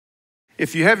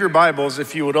If you have your Bibles,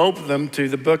 if you would open them to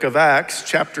the book of Acts,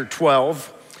 chapter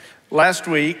 12. Last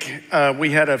week, we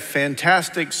had a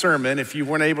fantastic sermon. If you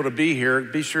weren't able to be here,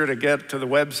 be sure to get to the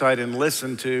website and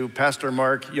listen to Pastor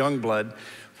Mark Youngblood.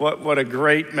 What a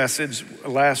great message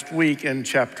last week in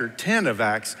chapter 10 of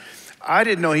Acts. I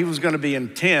didn't know he was going to be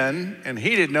in 10, and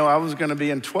he didn't know I was going to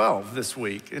be in 12 this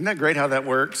week. Isn't that great how that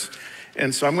works?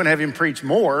 And so I'm going to have him preach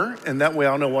more, and that way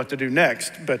I'll know what to do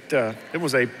next. But it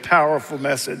was a powerful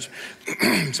message,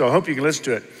 so I hope you can listen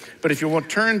to it. But if you will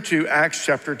turn to Acts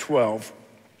chapter 12,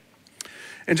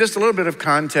 and just a little bit of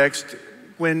context,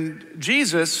 when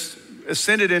Jesus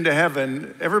ascended into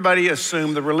heaven, everybody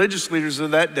assumed, the religious leaders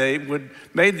of that day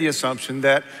made the assumption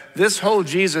that this whole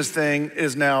Jesus thing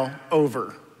is now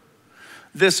over.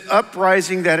 This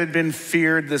uprising that had been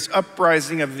feared, this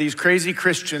uprising of these crazy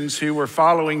Christians who were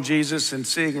following Jesus and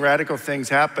seeing radical things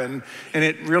happen, and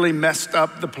it really messed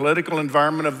up the political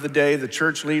environment of the day, the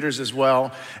church leaders as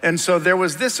well. And so there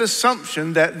was this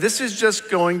assumption that this is just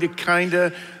going to kind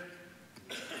of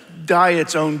die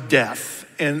its own death,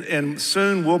 and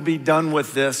soon we'll be done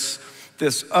with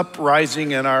this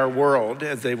uprising in our world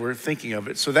as they were thinking of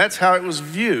it. So that's how it was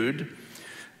viewed.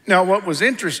 Now, what was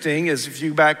interesting is if you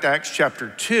go back to Acts chapter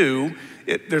 2,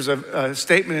 there's a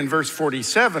statement in verse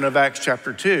 47 of Acts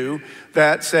chapter 2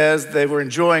 that says they were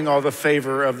enjoying all the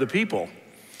favor of the people.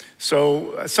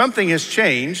 So something has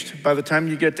changed by the time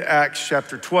you get to Acts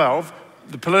chapter 12.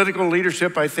 The political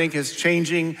leadership, I think, is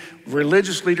changing.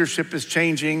 Religious leadership is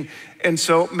changing. And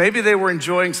so maybe they were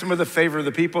enjoying some of the favor of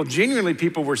the people. Genuinely,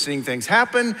 people were seeing things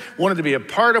happen, wanted to be a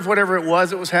part of whatever it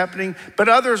was that was happening. But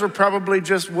others were probably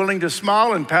just willing to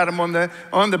smile and pat them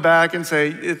on the back and say,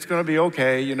 it's going to be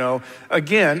okay, you know.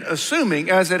 Again, assuming,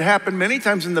 as it happened many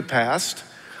times in the past,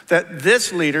 that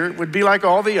this leader would be like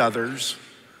all the others,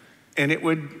 and it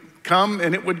would come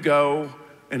and it would go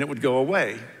and it would go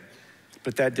away.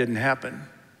 But that didn't happen.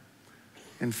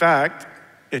 In fact,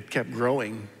 it kept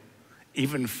growing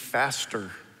even faster,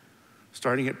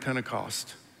 starting at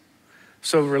Pentecost.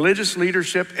 So religious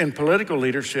leadership and political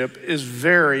leadership is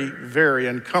very, very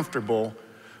uncomfortable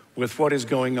with what is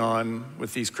going on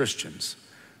with these Christians.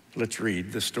 Let's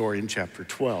read the story in chapter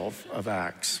 12 of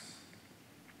Acts.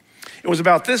 It was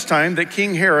about this time that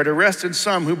King Herod arrested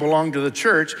some who belonged to the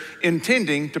church,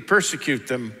 intending to persecute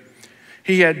them.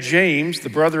 He had James,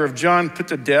 the brother of John, put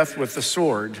to death with the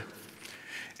sword.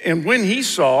 And when he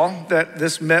saw that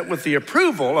this met with the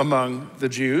approval among the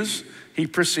Jews, he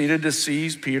proceeded to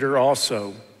seize Peter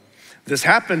also. This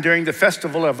happened during the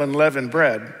festival of unleavened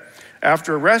bread.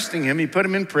 After arresting him, he put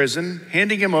him in prison,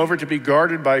 handing him over to be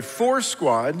guarded by 4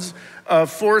 squads of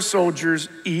 4 soldiers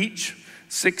each,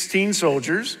 16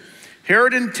 soldiers.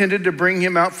 Herod intended to bring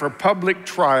him out for public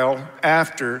trial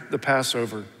after the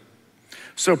Passover.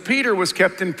 So Peter was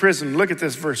kept in prison. Look at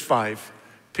this, verse 5.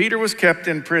 Peter was kept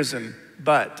in prison,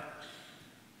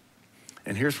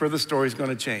 and here's where the story's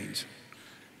going to change.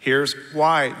 Here's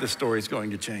why the story's going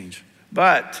to change.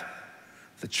 But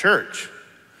the church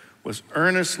was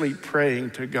earnestly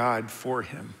praying to God for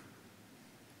him.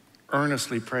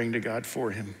 Earnestly praying to God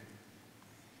for him.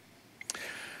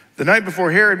 The night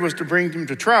before Herod was to bring him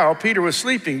to trial, Peter was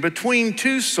sleeping between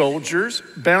 2 soldiers,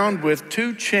 bound with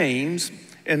 2 chains,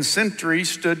 and sentries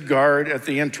stood guard at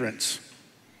the entrance.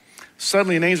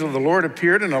 Suddenly an angel of the Lord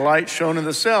appeared, and a light shone in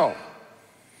the cell.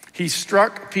 He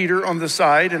struck Peter on the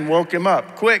side and woke him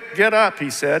up. "Quick, get up," he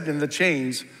said, and the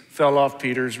chains fell off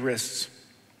Peter's wrists.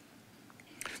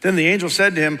 Then the angel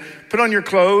said to him, "Put on your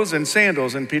clothes and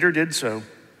sandals," and Peter did so.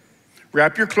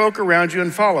 "Wrap your cloak around you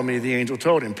and follow me," the angel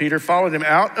told him. Peter followed him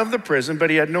out of the prison,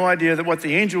 but he had no idea that what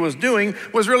the angel was doing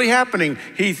was really happening.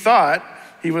 He thought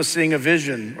he was seeing a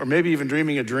vision, or maybe even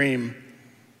dreaming a dream.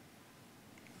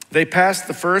 They passed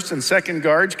the first and second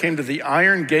guards, came to the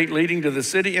iron gate leading to the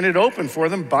city, and it opened for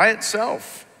them by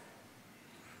itself.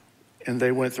 And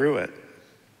they went through it.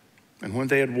 And when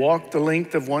they had walked the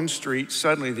length of one street,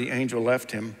 suddenly the angel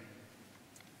left him.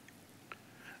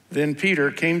 Then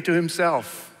Peter came to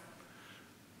himself.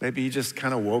 Maybe he just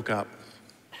kind of woke up.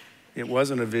 It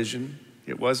wasn't a vision.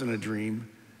 It wasn't a dream.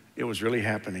 It was really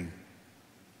happening.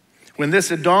 When this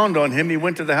had dawned on him, he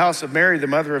went to the house of Mary, the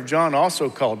mother of John, also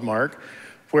called Mark,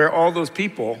 where all those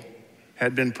people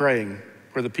had been praying,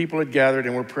 where the people had gathered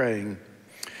and were praying.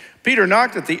 Peter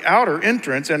knocked at the outer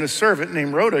entrance, and a servant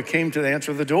named Rhoda came to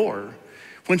answer the door.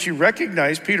 When she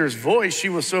recognized Peter's voice, she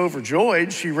was so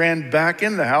overjoyed, she ran back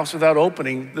in the house without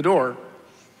opening the door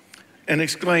and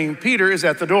exclaimed, "Peter is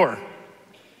at the door."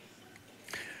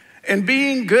 And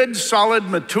being good, solid,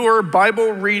 mature,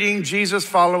 Bible-reading,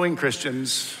 Jesus-following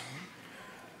Christians,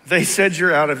 they said,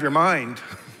 "You're out of your mind."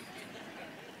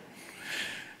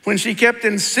 When she kept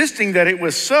insisting that it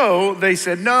was so, they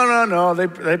said, no,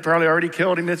 they probably already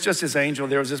killed him. It's just his angel.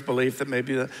 There was this belief that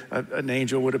maybe an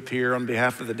angel would appear on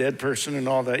behalf of the dead person and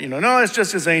all that. No, it's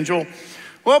just his angel.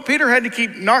 Well, Peter had to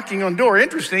keep knocking on door.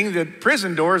 Interesting, the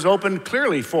prison doors opened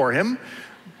clearly for him,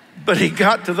 but he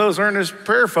got to those earnest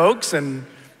prayer folks and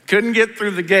couldn't get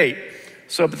through the gate.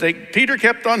 So Peter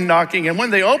kept on knocking, and when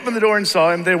they opened the door and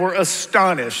saw him, they were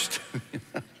astonished.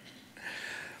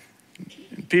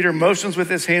 Peter motions with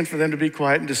his hand for them to be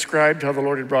quiet and described how the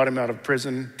Lord had brought him out of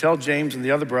prison. Tell James and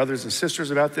the other brothers and sisters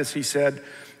about this, he said,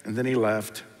 and then he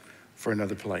left for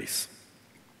another place.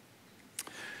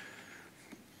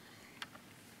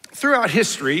 Throughout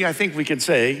history, I think we can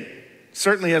say,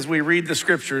 certainly as we read the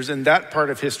scriptures in that part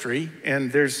of history,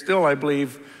 and there's still, I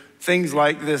believe, things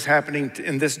like this happening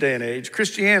in this day and age,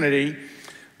 Christians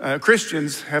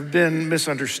have been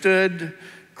misunderstood,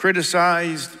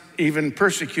 criticized, even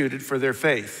persecuted for their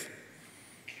faith.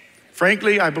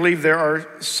 Frankly, I believe there are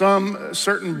some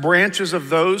certain branches of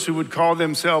those who would call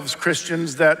themselves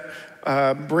Christians that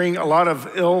bring a lot of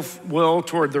ill will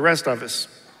toward the rest of us.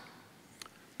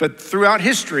 But throughout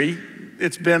history,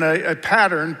 it's been a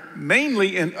pattern,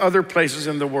 mainly in other places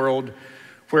in the world,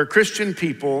 where Christian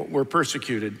people were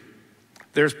persecuted.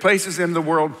 There's places in the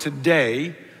world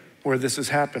today where this is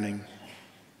happening.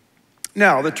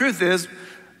 Now, the truth is,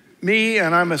 me,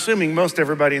 and I'm assuming most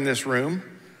everybody in this room,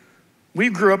 we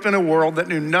grew up in a world that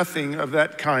knew nothing of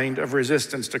that kind of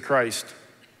resistance to Christ.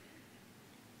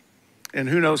 And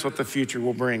who knows what the future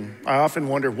will bring. I often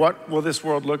wonder, what will this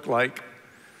world look like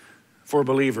for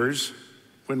believers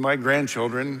when my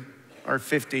grandchildren are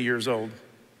 50 years old?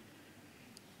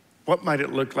 What might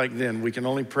it look like then? We can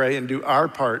only pray and do our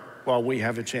part while we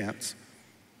have a chance.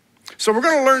 So we're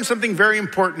going to learn something very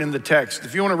important in the text.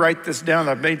 If you want to write this down,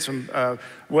 I've made some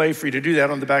way for you to do that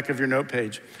on the back of your note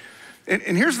page.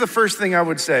 And here's the first thing I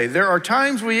would say. There are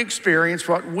times we experience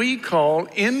what we call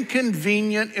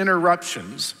inconvenient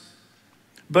interruptions,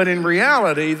 but in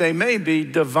reality, they may be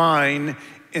divine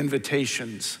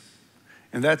invitations.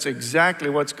 And that's exactly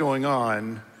what's going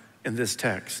on in this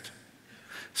text.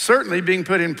 Certainly being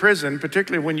put in prison,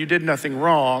 particularly when you did nothing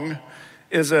wrong,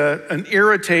 is an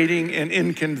irritating and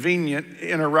inconvenient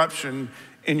interruption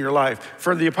in your life.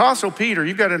 For the Apostle Peter,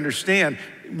 you've got to understand,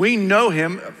 we know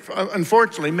him,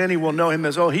 unfortunately, many will know him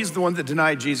as, he's the one that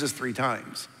denied Jesus 3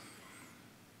 times.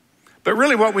 But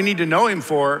really what we need to know him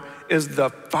for is the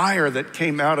fire that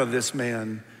came out of this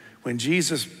man when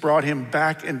Jesus brought him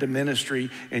back into ministry.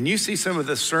 And you see some of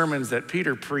the sermons that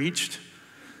Peter preached.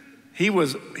 He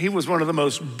was one of the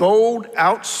most bold,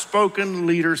 outspoken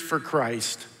leaders for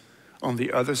Christ on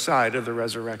the other side of the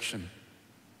resurrection.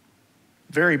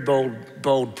 Very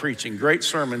bold preaching. Great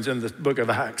sermons in the book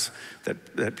of Acts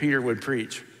that Peter would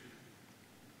preach.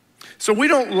 So we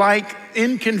don't like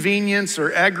inconvenience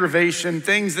or aggravation,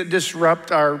 things that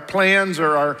disrupt our plans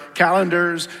or our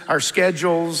calendars, our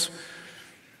schedules.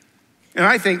 And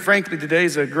I think, frankly,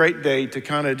 today's a great day to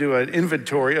kind of do an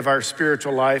inventory of our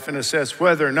spiritual life and assess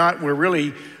whether or not we're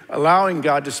really allowing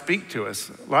God to speak to us.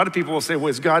 A lot of people will say, well,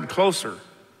 is God closer?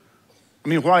 I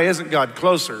mean, why isn't God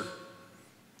closer?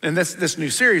 And this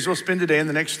new series, we'll spend today and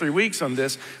the next 3 weeks on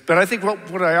this. But I think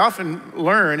what I often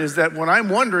learn is that when I'm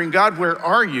wondering, God, where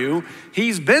are you?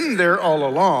 He's been there all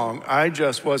along. I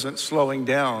just wasn't slowing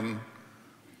down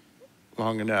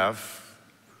long enough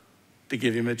to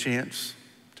give him a chance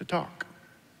to talk.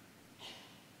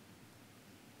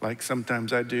 Like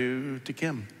sometimes I do to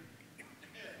Kim.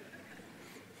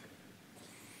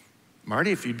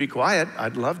 Marty, if you'd be quiet,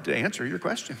 I'd love to answer your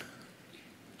question.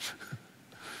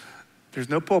 There's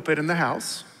no pulpit in the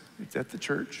house. It's at the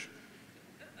church.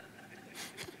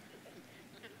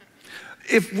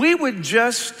 If we would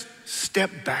just step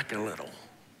back a little.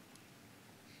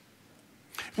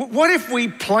 What if we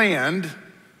planned,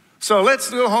 so let's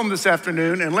go home this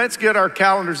afternoon and let's get our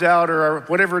calendars out or our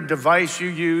whatever device you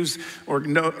use or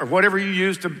whatever you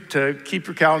use to keep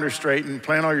your calendar straight and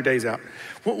plan all your days out.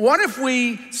 What if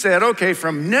we said, okay,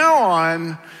 from now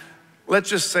on, let's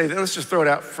just throw it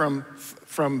out,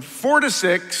 from 4 to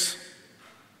 6,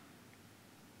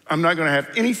 I'm not going to have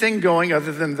anything going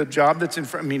other than the job that's in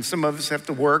front. I mean, some of us have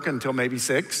to work until maybe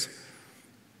 6.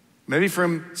 Maybe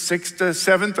from 6 to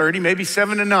 7:30, maybe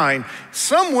 7 to 9.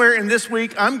 Somewhere in this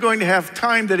week, I'm going to have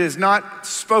time that is not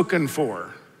spoken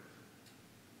for.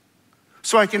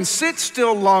 So I can sit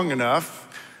still long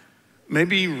enough,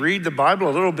 maybe read the Bible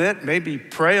a little bit, maybe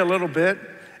pray a little bit,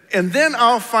 and then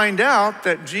I'll find out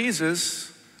that Jesus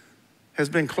has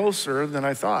been closer than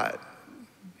I thought.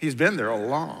 He's been there all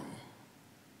along.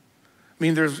 I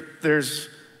mean, there's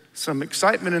some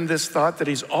excitement in this thought that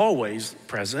he's always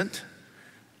present,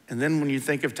 And then when you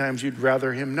think of times you'd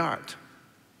rather him not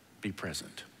be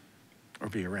present or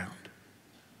be around.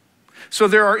 So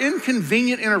there are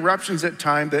inconvenient interruptions at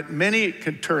times that many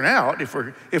could turn out,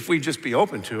 if we just be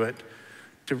open to it,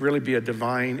 to really be a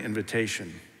divine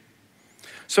invitation.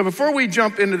 So before we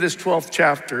jump into this 12th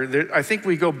chapter, I think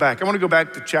we go back. I want to go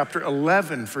back to chapter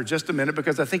 11 for just a minute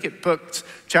because I think it puts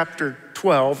chapter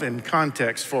 12 in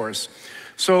context for us.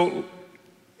 So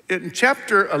in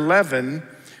chapter 11,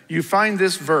 you find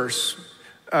this verse.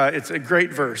 It's a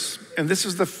great verse. And this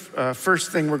is the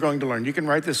first thing we're going to learn. You can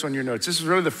write this on your notes. This is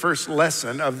really the first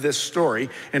lesson of this story.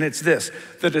 And it's this: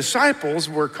 the disciples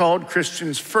were called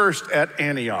Christians first at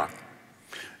Antioch.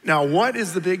 Now, what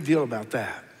is the big deal about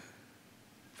that?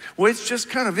 Well, it's just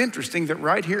kind of interesting that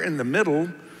right here in the middle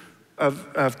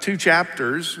of two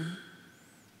chapters,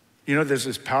 there's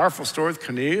this powerful story with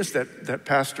Cornelius that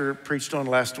Pastor preached on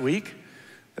last week,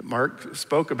 that Mark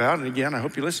spoke about. And again, I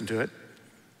hope you listen to it.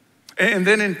 And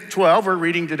then in 12, we're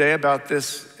reading today about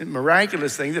this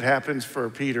miraculous thing that happens for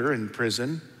Peter in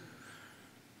prison.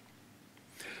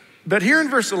 But here in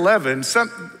verse 11,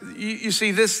 you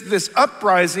see this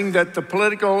uprising that the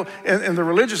political and the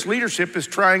religious leadership is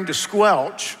trying to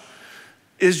squelch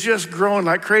is just growing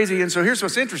like crazy. And so here's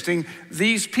what's interesting.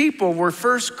 These people were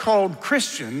first called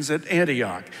Christians at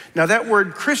Antioch. Now that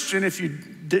word Christian, if you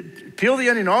peel the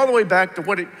onion all the way back to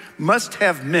what it must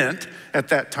have meant at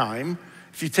that time,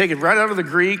 if you take it right out of the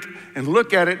Greek and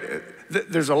look at it,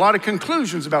 there's a lot of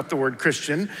conclusions about the word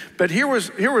Christian, but here was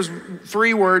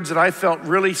three words that I felt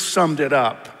really summed it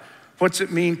up. What's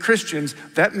it mean, Christians?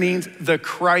 That means the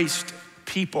Christ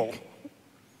people.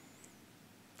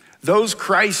 Those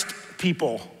Christ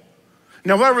people.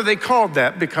 Now, why were they called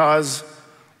that? Because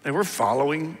they were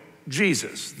following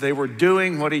Jesus. They were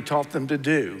doing what he taught them to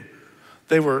do.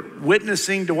 They were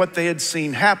witnessing to what they had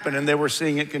seen happen, and they were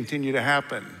seeing it continue to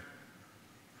happen.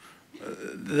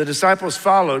 The disciples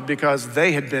followed because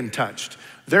they had been touched.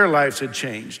 Their lives had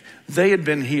changed. They had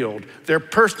been healed. Their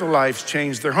personal lives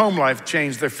changed. Their home life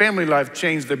changed. Their family life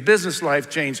changed. Their business life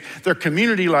changed. Their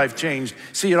community life changed.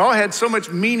 See, it all had so much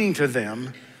meaning to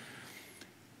them.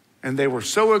 And they were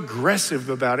so aggressive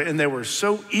about it, and they were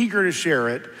so eager to share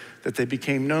it, that they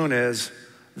became known as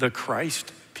the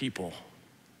Christ people.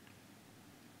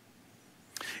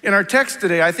 In our text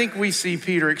today, I think we see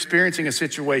Peter experiencing a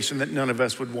situation that none of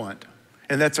us would want.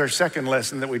 And that's our second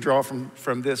lesson that we draw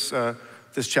from this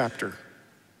chapter.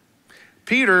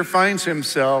 Peter finds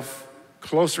himself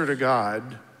closer to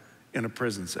God in a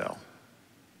prison cell.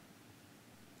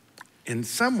 In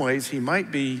some ways, he might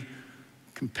be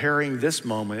comparing this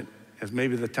moment as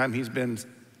maybe the time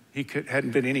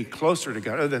hadn't been any closer to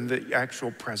God other than the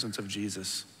actual presence of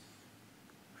Jesus.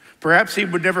 Perhaps he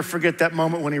would never forget that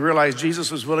moment when he realized Jesus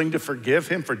was willing to forgive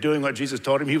him for doing what Jesus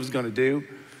told him he was going to do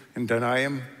and deny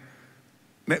him.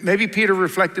 Maybe Peter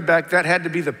reflected back, that had to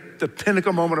be the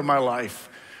pinnacle moment of my life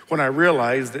when I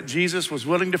realized that Jesus was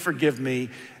willing to forgive me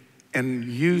and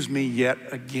use me yet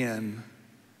again,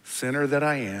 sinner that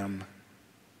I am.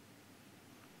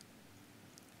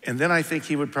 And then I think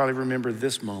he would probably remember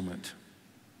this moment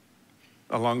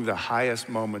along the highest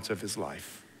moments of his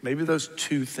life. Maybe those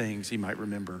two things he might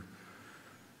remember.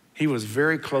 He was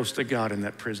very close to God in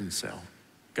that prison cell.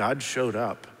 God showed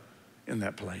up in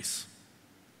that place.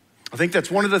 I think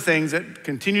that's one of the things that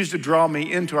continues to draw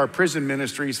me into our prison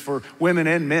ministries for women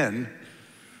and men,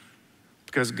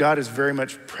 because God is very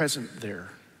much present there.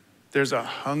 There's a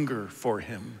hunger for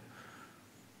him.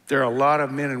 There are a lot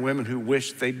of men and women who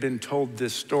wish they'd been told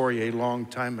this story a long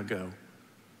time ago.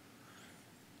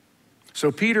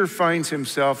 So Peter finds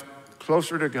himself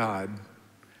closer to God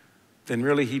than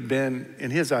really he'd been, in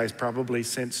his eyes, probably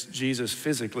since Jesus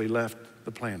physically left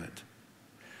the planet.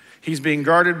 He's being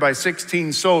guarded by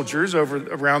 16 soldiers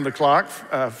around the clock,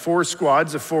 4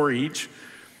 squads of 4 each.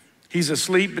 He's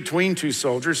asleep between 2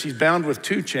 soldiers. He's bound with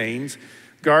 2 chains,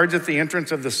 guards at the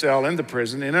entrance of the cell in the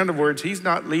prison. In other words, he's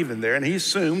not leaving there. And he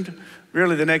assumed,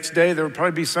 really, the next day there would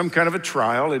probably be some kind of a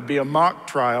trial. It'd be a mock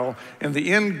trial. And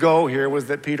the end goal here was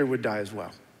that Peter would die as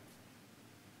well.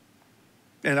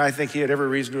 And I think he had every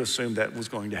reason to assume that was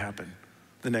going to happen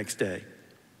the next day.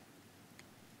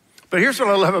 But here's what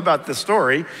I love about this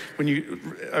story. When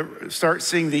you start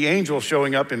seeing the angel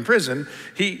showing up in prison,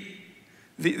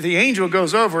 the angel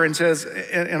goes over and says,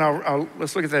 and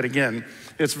let's look at that again.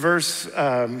 It's verse,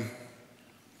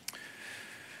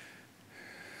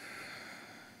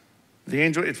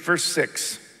 it's verse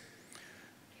 6.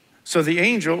 So the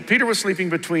angel, Peter was sleeping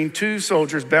between 2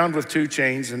 soldiers bound with 2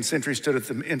 chains, and sentries stood at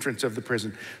the entrance of the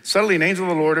prison. Suddenly an angel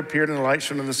of the Lord appeared, and the light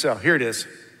shone in the cell. Here it is.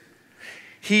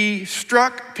 He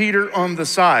struck Peter on the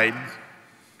side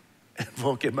and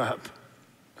woke him up.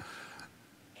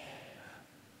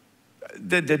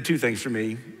 that did two things for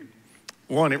me.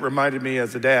 One, it reminded me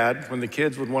as a dad when the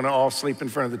kids would want to all sleep in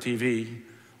front of the TV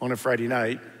on a Friday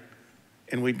night,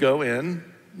 and we'd go in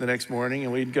the next morning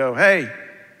and we'd go, hey,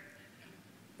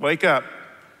 wake up.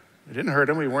 We didn't hurt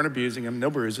them, we weren't abusing them, no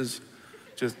bruises.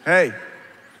 Just, hey,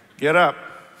 get up.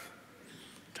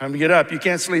 Time to get up. You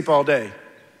can't sleep all day.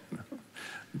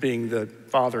 Being the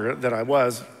father that I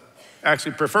was,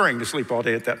 actually preferring to sleep all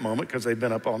day at that moment because they'd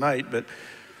been up all night, but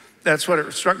that's what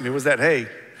it struck me was that, hey.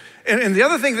 And the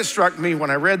other thing that struck me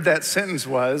when I read that sentence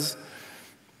was,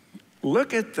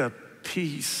 look at the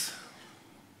peace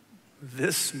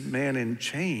this man in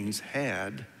chains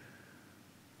had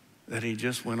that he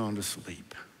just went on to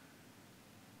sleep.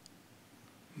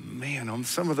 Man, on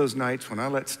some of those nights when I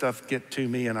let stuff get to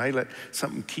me and I let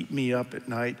something keep me up at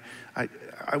night,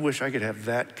 I wish I could have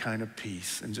that kind of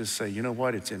peace and just say, you know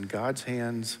what, it's in God's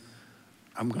hands.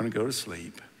 I'm going to go to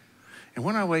sleep. And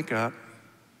when I wake up,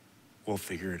 we'll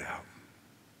figure it out.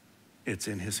 It's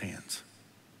in his hands.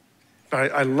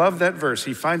 But I love that verse.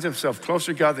 He finds himself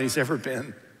closer to God than he's ever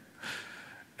been.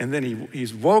 And then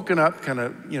he's woken up, kind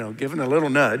of, given a little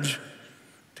nudge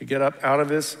to get up out of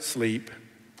his sleep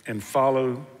and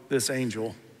follow this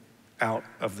angel out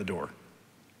of the door.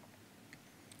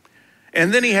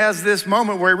 And then he has this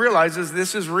moment where he realizes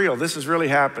this is real. This is really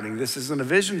happening. This isn't a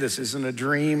vision. This isn't a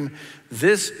dream.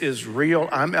 This is real.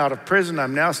 I'm out of prison.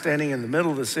 I'm now standing in the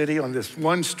middle of the city on this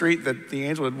one street that the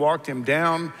angel had walked him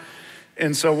down.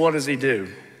 And so what does he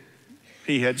do?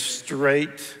 He heads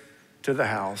straight to the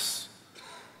house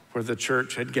where the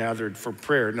church had gathered for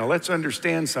prayer. Now let's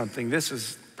understand something. This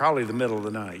is probably the middle of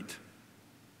the night.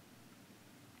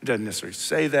 It doesn't necessarily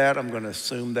say that. I'm going to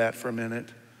assume that for a minute.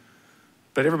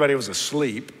 But everybody was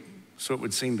asleep, so it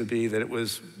would seem to be that it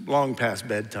was long past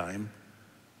bedtime.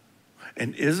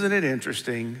 And isn't it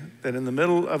interesting that in the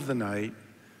middle of the night,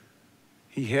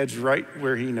 he heads right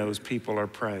where he knows people are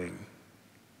praying.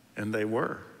 And they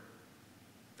were.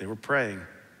 They were praying.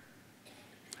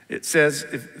 It says,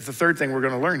 the third thing we're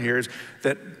going to learn here is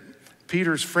that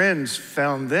Peter's friends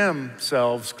found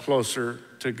themselves closer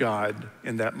to God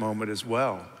in that moment as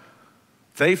well.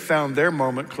 They found their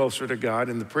moment closer to God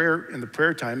in the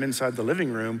prayer time inside the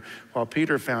living room, while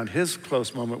Peter found his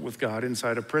close moment with God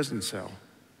inside a prison cell.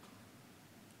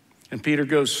 And Peter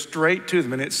goes straight to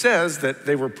them, and it says that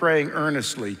they were praying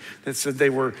earnestly. It said they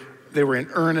were in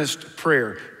earnest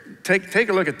prayer. Take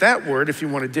a look at that word if you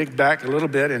want to dig back a little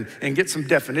bit and get some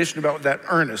definition about that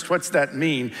earnest. What's that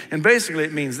mean? And basically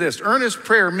it means this. Earnest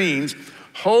prayer means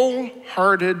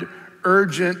wholehearted,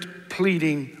 urgent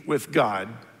pleading with God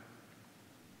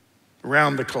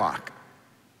around the clock.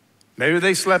 Maybe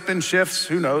they slept in shifts,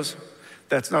 who knows?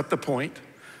 That's not the point.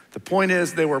 The point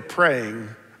is they were praying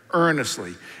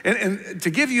earnestly. And to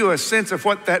give you a sense of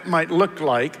what that might look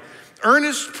like,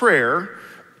 earnest prayer,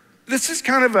 this is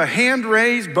kind of a hand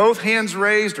raised, both hands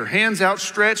raised or hands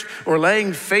outstretched or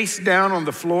laying face down on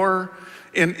the floor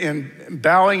in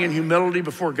bowing in humility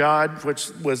before God, which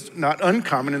was not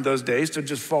uncommon in those days to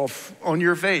just fall on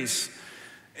your face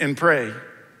and pray.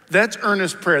 That's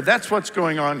earnest prayer. That's what's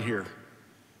going on here.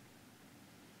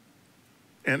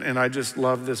 And I just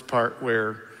love this part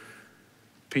where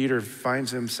Peter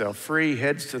finds himself free,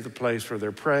 heads to the place where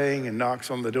they're praying and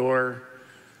knocks on the door.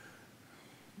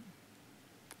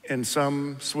 And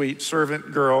some sweet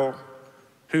servant girl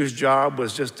whose job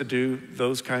was just to do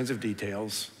those kinds of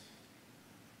details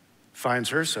finds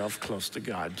herself close to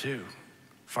God too.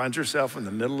 Finds herself in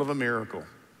the middle of a miracle.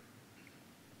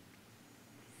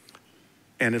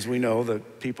 And as we know, the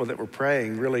people that were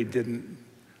praying really didn't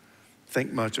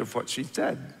think much of what she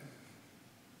said.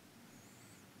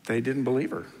 They didn't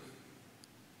believe her.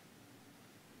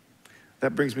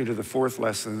 That brings me to the fourth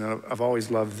lesson. I've always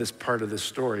loved this part of this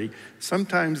story.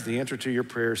 Sometimes the answer to your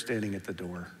prayer is standing at the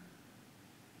door.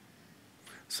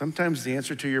 Sometimes the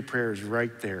answer to your prayer is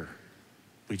right there.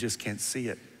 We just can't see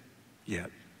it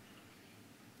yet.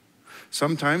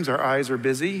 Sometimes our eyes are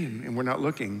busy and we're not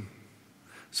looking.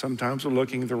 Sometimes we're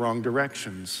looking the wrong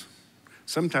directions.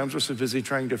 Sometimes we're so busy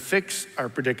trying to fix our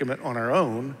predicament on our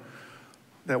own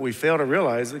that we fail to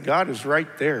realize that God is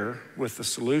right there with the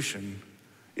solution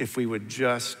if we would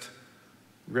just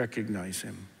recognize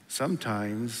him.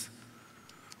 Sometimes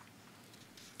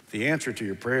the answer to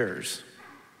your prayers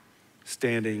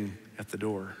standing at the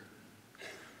door.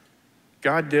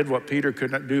 God did what Peter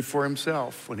could not do for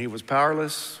himself. When he was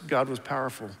powerless, God was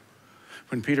powerful.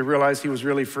 When Peter realized he was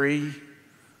really free,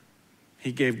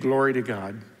 he gave glory to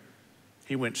God.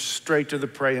 He went straight to the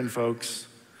praying folks,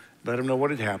 let them know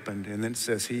what had happened, and then it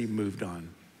says he moved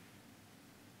on.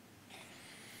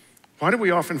 Why do we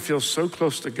often feel so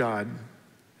close to God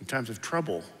in times of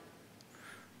trouble,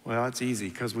 Well, it's easy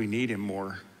because we need him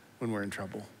more when we're in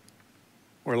trouble.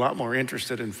 We're a lot more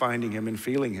interested in finding him and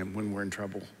feeling him when we're in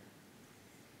trouble.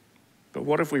 But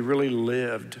what if we really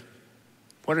lived?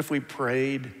 What if we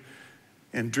prayed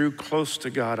and drew close to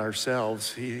God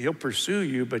ourselves? He'll pursue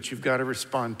you, but you've got to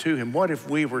respond to him. What if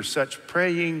we were such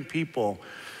praying people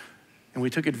and we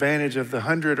took advantage of the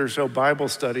 100 or so Bible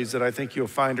studies that I think you'll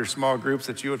find, or small groups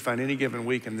that you would find any given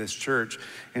week in this church,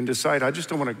 and decide, I just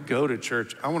don't want to go to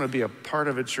church. I want to be a part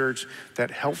of a church that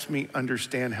helps me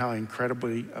understand how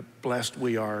incredibly blessed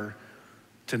we are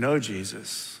to know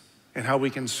Jesus, and how we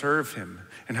can serve him,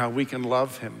 and how we can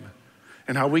love him,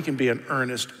 and how we can be an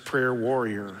earnest prayer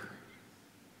warrior.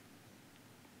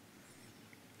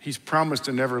 He's promised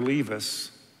to never leave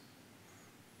us.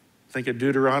 Think of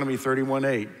Deuteronomy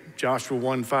 31:8, Joshua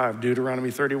 1:5, Deuteronomy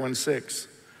 31:6,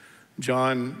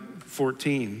 John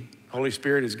 14, Holy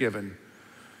Spirit is given.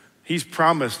 He's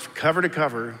promised cover to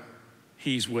cover,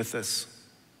 he's with us.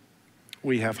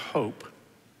 We have hope.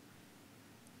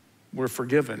 We're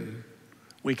forgiven.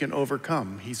 We can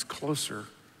overcome. He's closer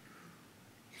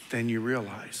than you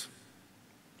realize.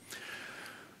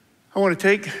 I want to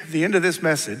take the end of this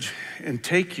message and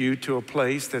take you to a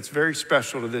place that's very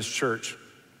special to this church.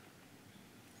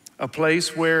 A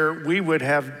place where we would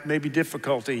have maybe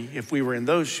difficulty, if we were in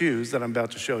those shoes that I'm about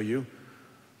to show you,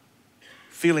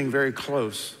 feeling very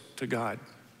close to God.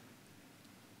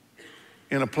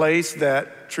 In a place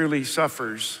that truly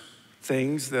suffers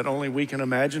things that only we can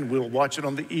imagine. We'll watch it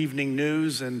on the evening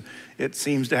news, and it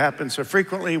seems to happen so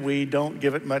frequently we don't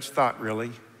give it much thought, really.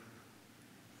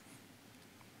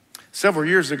 Several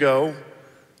years ago,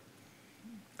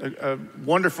 a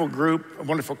wonderful group, a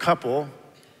wonderful couple,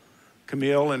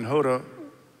 Camille and Hoda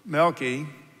Melki,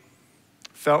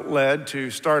 felt led to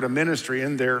start a ministry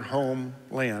in their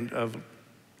homeland of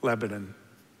Lebanon,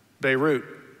 Beirut,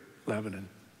 Lebanon.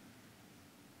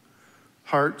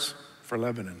 Hearts for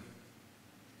Lebanon.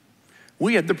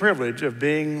 We had the privilege of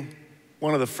being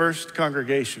one of the first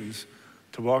congregations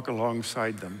to walk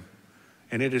alongside them.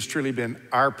 And it has truly been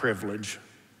our privilege.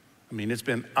 It's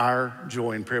been our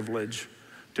joy and privilege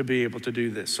to be able to do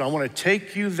this. So I want to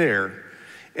take you there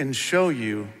and show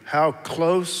you how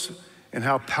close and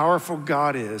how powerful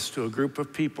God is to a group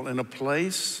of people in a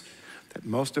place that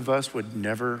most of us would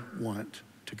never want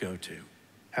to go to.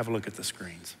 Have a look at the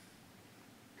screens.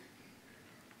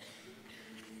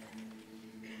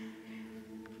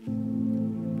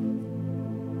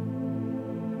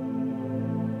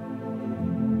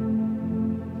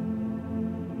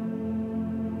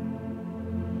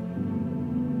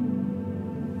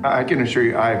 I can assure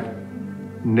you, I've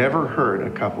never heard a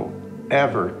couple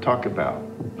ever talk about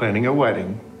planning a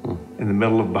wedding in the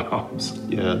middle of bombs.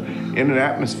 Yeah. In an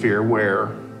atmosphere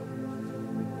where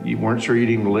you weren't sure you'd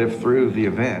even live through the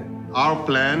event. Our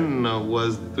plan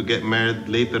was to get married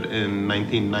later in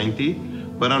 1990,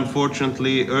 but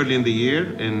unfortunately, early in the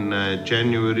year, in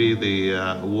January,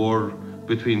 the war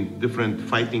between different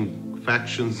fighting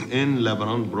factions in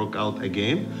Lebanon broke out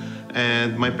again.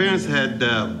 And my parents had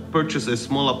purchased a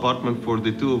small apartment for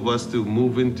the two of us to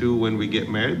move into when we get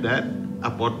married. That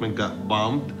apartment got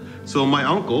bombed. So my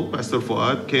uncle, Pastor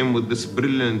Fuad, came with this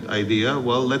brilliant idea.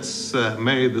 Well, let's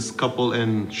marry this couple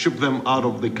and ship them out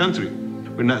of the country.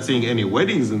 We're not seeing any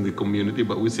weddings in the community,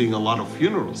 but we're seeing a lot of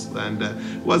funerals. And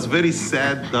it was very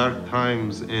sad, dark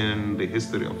times in the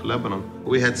history of Lebanon.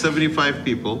 We had 75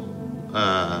 people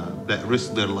that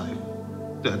risked their life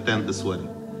to attend this wedding.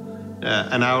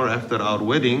 An hour after our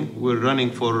wedding, we're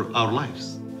running for our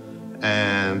lives.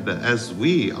 And as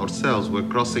we ourselves were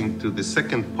crossing to the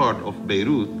second part of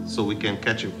Beirut so we can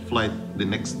catch a flight the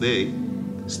next day,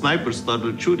 snipers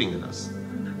started shooting at us.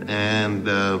 And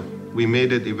we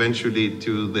made it eventually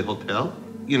to the hotel.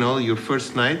 You know, your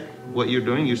first night, what you're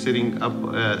doing, you're sitting up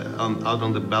out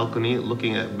on the balcony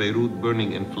looking at Beirut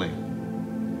burning in flame.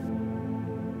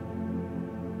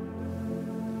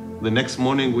 The next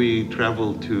morning, we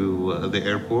traveled to the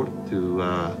airport to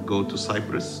go to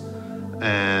Cyprus.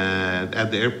 And at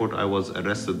the airport, I was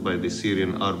arrested by the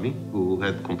Syrian army who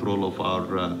had control of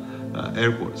our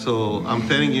airport. So I'm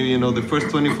telling you, the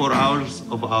first 24 hours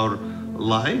of our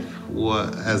life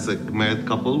as a married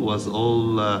couple was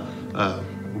all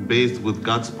based with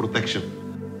God's protection.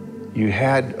 You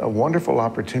had a wonderful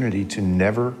opportunity to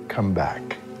never come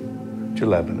back to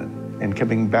Lebanon. And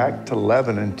coming back to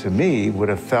Lebanon, to me, would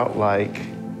have felt like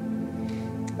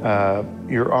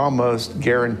you're almost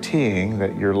guaranteeing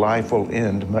that your life will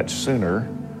end much sooner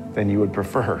than you would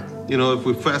prefer. If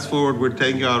we fast forward, we're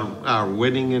taking our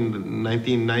wedding in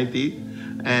 1990.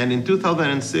 And in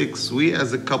 2006, we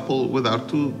as a couple with our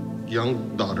two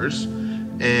young daughters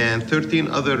and 13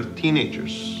 other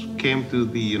teenagers came to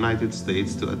the United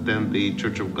States to attend the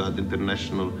Church of God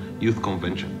International Youth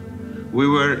Convention. We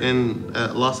were in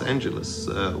Los Angeles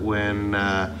when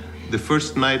the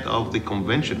first night of the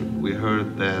convention, we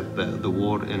heard that the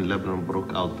war in Lebanon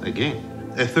broke out again.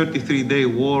 A 33-day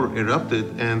war erupted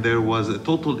and there was a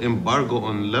total embargo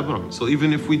on Lebanon. So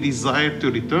even if we desired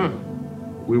to return,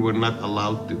 we were not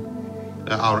allowed to.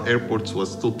 Our airports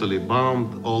was totally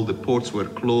bombed, all the ports were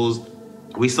closed.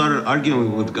 We started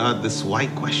arguing with God this why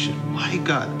question. Why,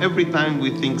 God? Every time we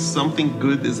think something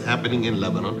good is happening in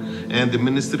Lebanon and the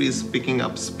ministry is picking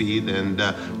up speed and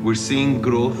we're seeing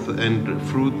growth and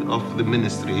fruit of the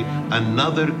ministry,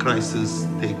 another crisis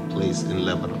take place in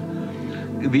Lebanon.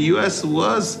 The U.S.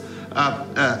 was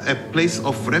a place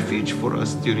of refuge for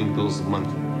us during those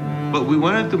months. But we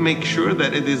wanted to make sure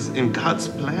that it is in God's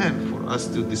plan for us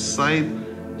to decide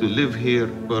to live here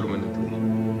permanently.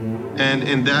 And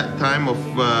in that time of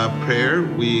prayer,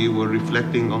 we were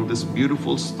reflecting on this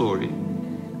beautiful story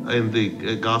in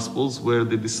the Gospels where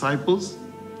the disciples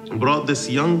brought this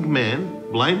young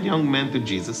man, blind young man, to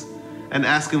Jesus and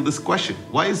asked him this question.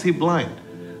 Why is he blind?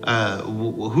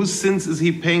 Whose sins is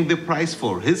he paying the price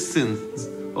for? His sins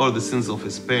or the sins of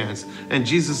his parents? And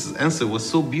Jesus' answer was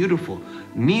so beautiful.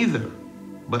 Neither,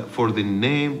 but for the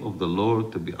name of the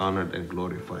Lord to be honored and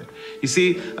glorified. You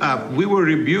see, we were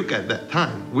rebuked at that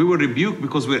time. We were rebuked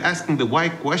because we're asking the why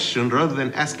question rather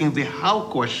than asking the how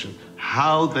question.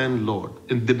 How then, Lord?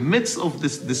 In the midst of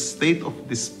this state of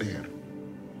despair,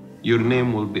 your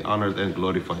name will be honored and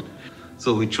glorified.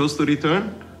 So we chose to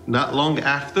return not long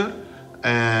after,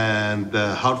 and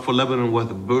Heart for Lebanon was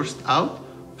burst out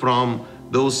from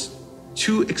those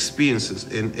two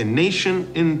experiences, in a nation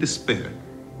in despair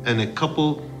and a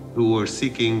couple who were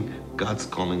seeking God's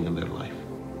calling in their life.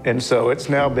 And so it's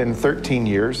now been 13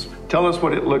 years. Tell us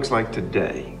what it looks like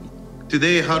today.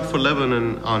 Today, Heart for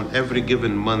Lebanon on every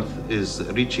given month is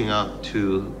reaching out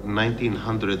to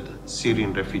 1,900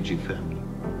 Syrian refugee families.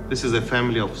 This is a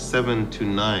family of 7 to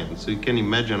 9. So you can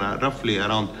imagine roughly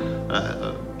around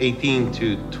 18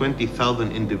 to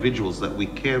 20,000 individuals that we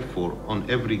care for on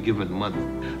every given month.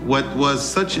 What was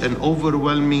such an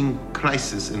overwhelming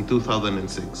crisis in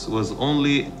 2006 was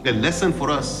only a lesson for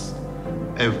us,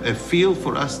 a field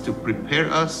for us to prepare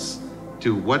us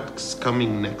to what's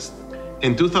coming next.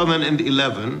 In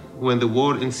 2011, when the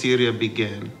war in Syria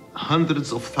began,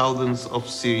 hundreds of thousands of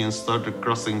Syrians started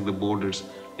crossing the borders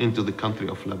into the country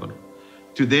of Lebanon.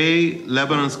 Today,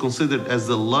 Lebanon is considered as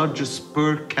the largest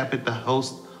per capita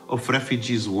host of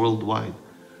refugees worldwide.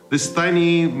 This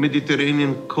tiny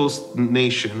Mediterranean coast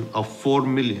nation of 4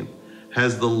 million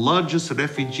has the largest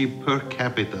refugee per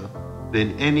capita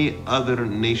than any other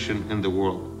nation in the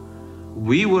world.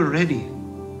 We were ready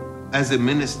as a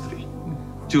ministry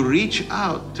to reach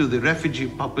out to the refugee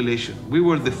population. We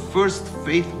were the first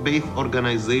faith-based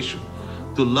organization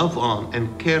to love on and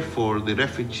care for the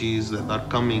refugees that are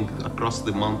coming across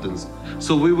the mountains.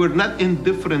 So we were not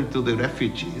indifferent to the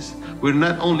refugees. We're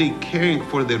not only caring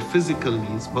for their physical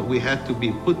needs, but we had to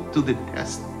be put to the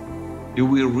test. Do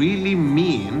we really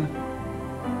mean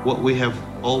what we have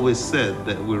always said,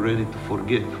 that we're ready to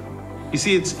forgive? You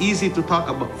see, it's easy to talk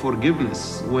about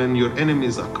forgiveness when your enemy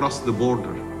is across the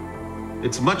border.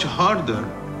 It's much harder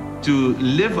to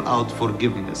live out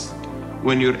forgiveness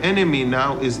when your enemy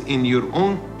now is in your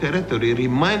own territory,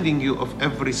 reminding you of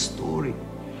every story.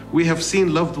 We have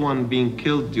seen loved ones being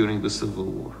killed during the Civil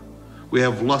War. We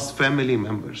have lost family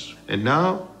members. And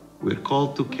now we're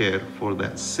called to care for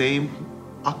that same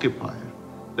occupier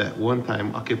that one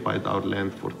time occupied our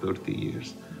land for 30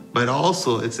 years. But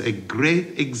also, it's a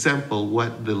great example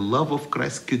what the love of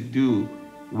Christ could do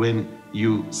when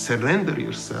you surrender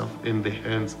yourself in the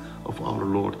hands of our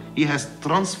Lord. He has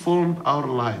transformed our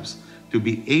lives to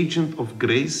be agent of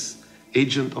grace,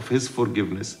 agent of His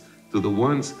forgiveness to the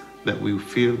ones that we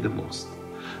fear the most.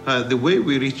 The way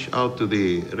we reach out to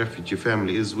the refugee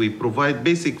family is we provide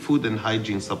basic food and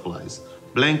hygiene supplies,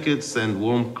 blankets and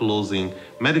warm clothing,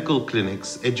 medical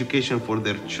clinics, education for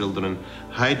their children,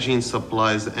 hygiene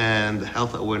supplies, and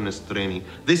health awareness training.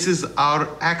 This is our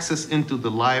access into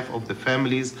the life of the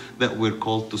families that we're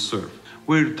called to serve.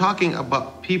 We're talking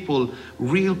about people,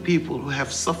 real people who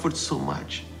have suffered so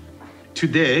much.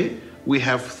 Today, we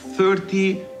have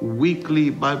 30 weekly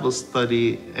Bible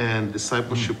study and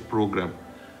discipleship program,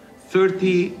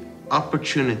 30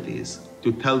 opportunities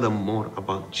to tell them more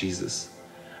about Jesus.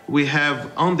 We have,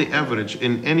 on the average,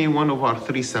 in any one of our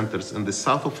 3 centers, in the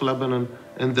south of Lebanon,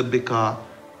 in the Bekaa,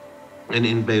 and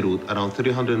in Beirut, around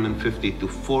 350 to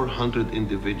 400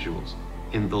 individuals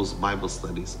in those Bible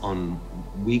studies on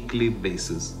weekly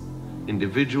basis.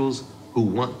 Individuals who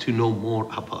want to know more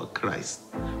about Christ.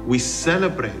 We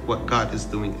celebrate what God is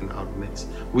doing in our midst.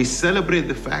 We celebrate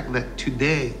the fact that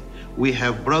today we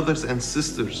have brothers and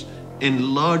sisters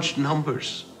in large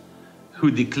numbers who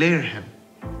declare him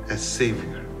as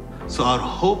Savior. So our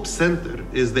Hope Center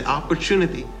is the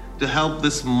opportunity to help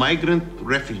this migrant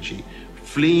refugee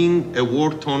fleeing a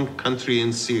war-torn country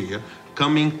in Syria,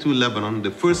 coming to Lebanon,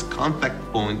 the first contact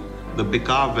point, the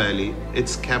Bekaa Valley,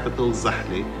 its capital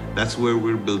Zahle. That's where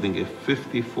we're building a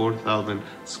 54,000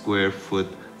 square foot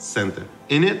center.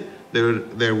 In it,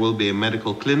 there will be a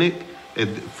medical clinic, a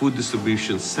food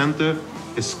distribution center,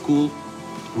 a school.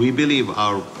 We believe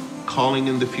our calling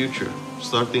in the future,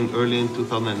 starting early in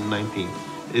 2019,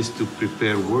 is to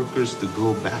prepare workers to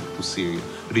go back to Syria,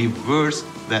 reverse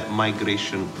that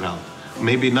migration route.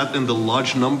 Maybe not in the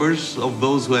large numbers of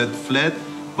those who had fled,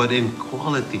 but in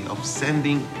quality of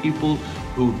sending people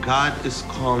who God is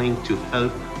calling to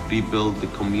help rebuild the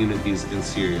communities in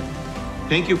Syria.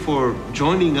 Thank you for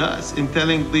joining us in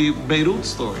telling the Beirut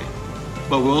story,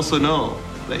 but we also know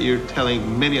that you're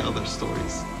telling many other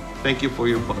stories. Thank you for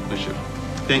your partnership.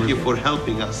 Thank you for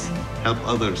helping us help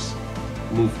others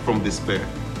move from despair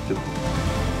to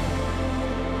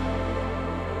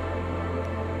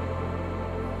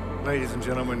Ladies and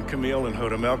gentlemen, Camille and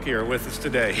Hoda Melki are with us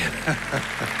today.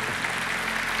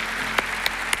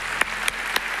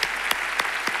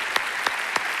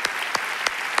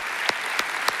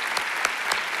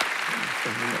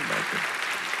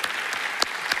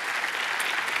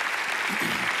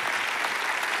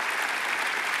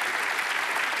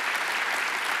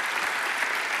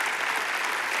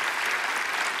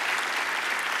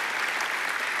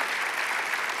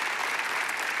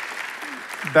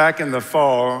 Back in the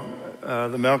fall,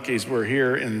 the Melkis were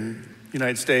here in the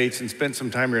United States and spent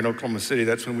some time here in Oklahoma City.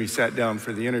 That's when we sat down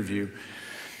for the interview.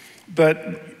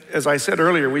 But as I said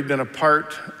earlier, we've been a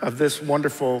part of this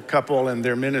wonderful couple and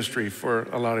their ministry for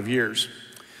a lot of years.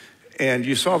 And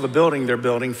you saw the building they're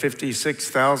building,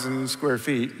 56,000 square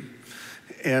feet.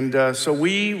 And so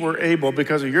we were able,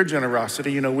 because of your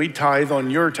generosity, we tithe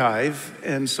on your tithe.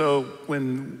 And so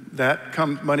when that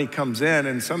money comes in,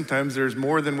 and sometimes there's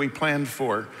more than we planned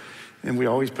for, and we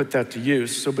always put that to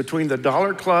use. So between the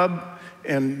Dollar Club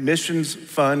and missions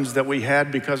funds that we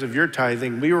had because of your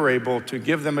tithing, we were able to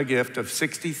give them a gift of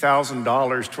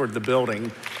 $60,000 toward the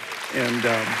building. And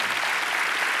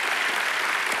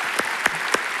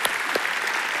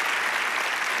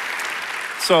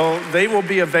so they will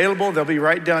be available. They'll be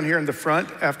right down here in the front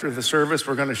after the service.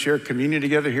 We're going to share communion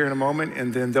together here in a moment,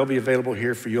 and then they'll be available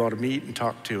here for you all to meet and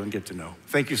talk to and get to know.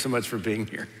 Thank you so much for being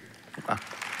here. Wow.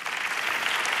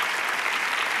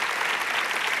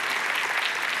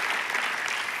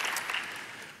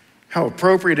 How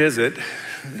appropriate is it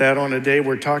that on a day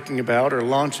we're talking about or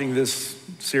launching this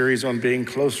series on being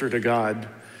closer to God,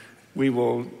 we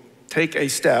will take a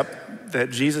step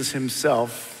that Jesus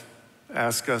himself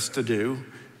asked us to do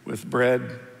with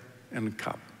bread and a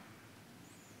cup.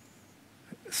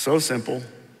 So simple,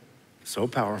 so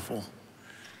powerful,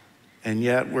 and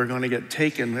yet we're going to get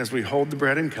taken as we hold the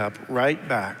bread and cup right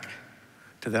back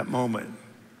to that moment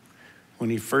when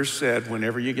he first said,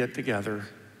 whenever you get together,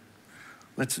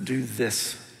 let's do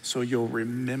this so you'll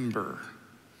remember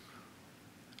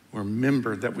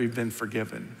that we've been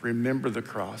forgiven. Remember the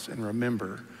cross and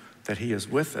remember that he is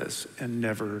with us and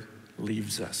never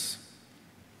leaves us.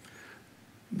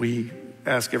 We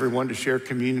ask everyone to share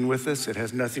communion with us. It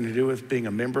has nothing to do with being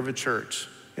a member of a church.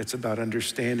 It's about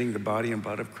understanding the body and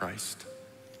blood of Christ.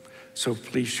 So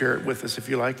please share it with us if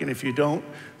you like. And if you don't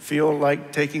feel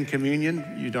like taking communion,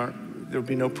 there'll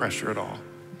be no pressure at all.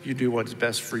 You do what's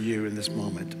best for you in this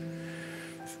moment.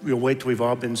 We'll wait till we've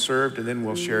all been served, and then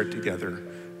we'll share it together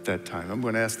at that time. I'm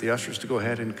going to ask the ushers to go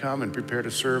ahead and come and prepare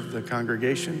to serve the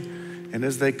congregation. And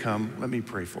as they come, let me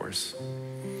pray for us.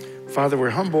 Father, we're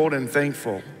humbled and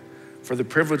thankful for the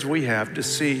privilege we have to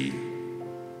see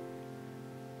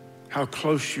how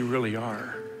close you really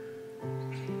are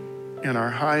in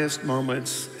our highest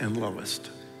moments and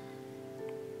lowest.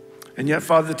 And yet,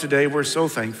 Father, today we're so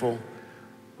thankful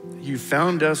you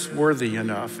found us worthy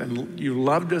enough and you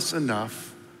loved us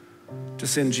enough to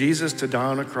send Jesus to die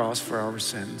on a cross for our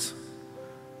sins.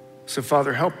 So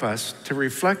Father, help us to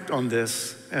reflect on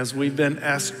this as we've been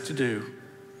asked to do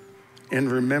and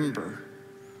remember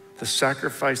the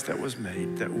sacrifice that was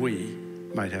made that we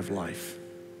might have life.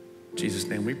 In Jesus'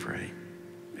 name we pray,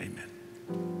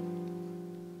 amen.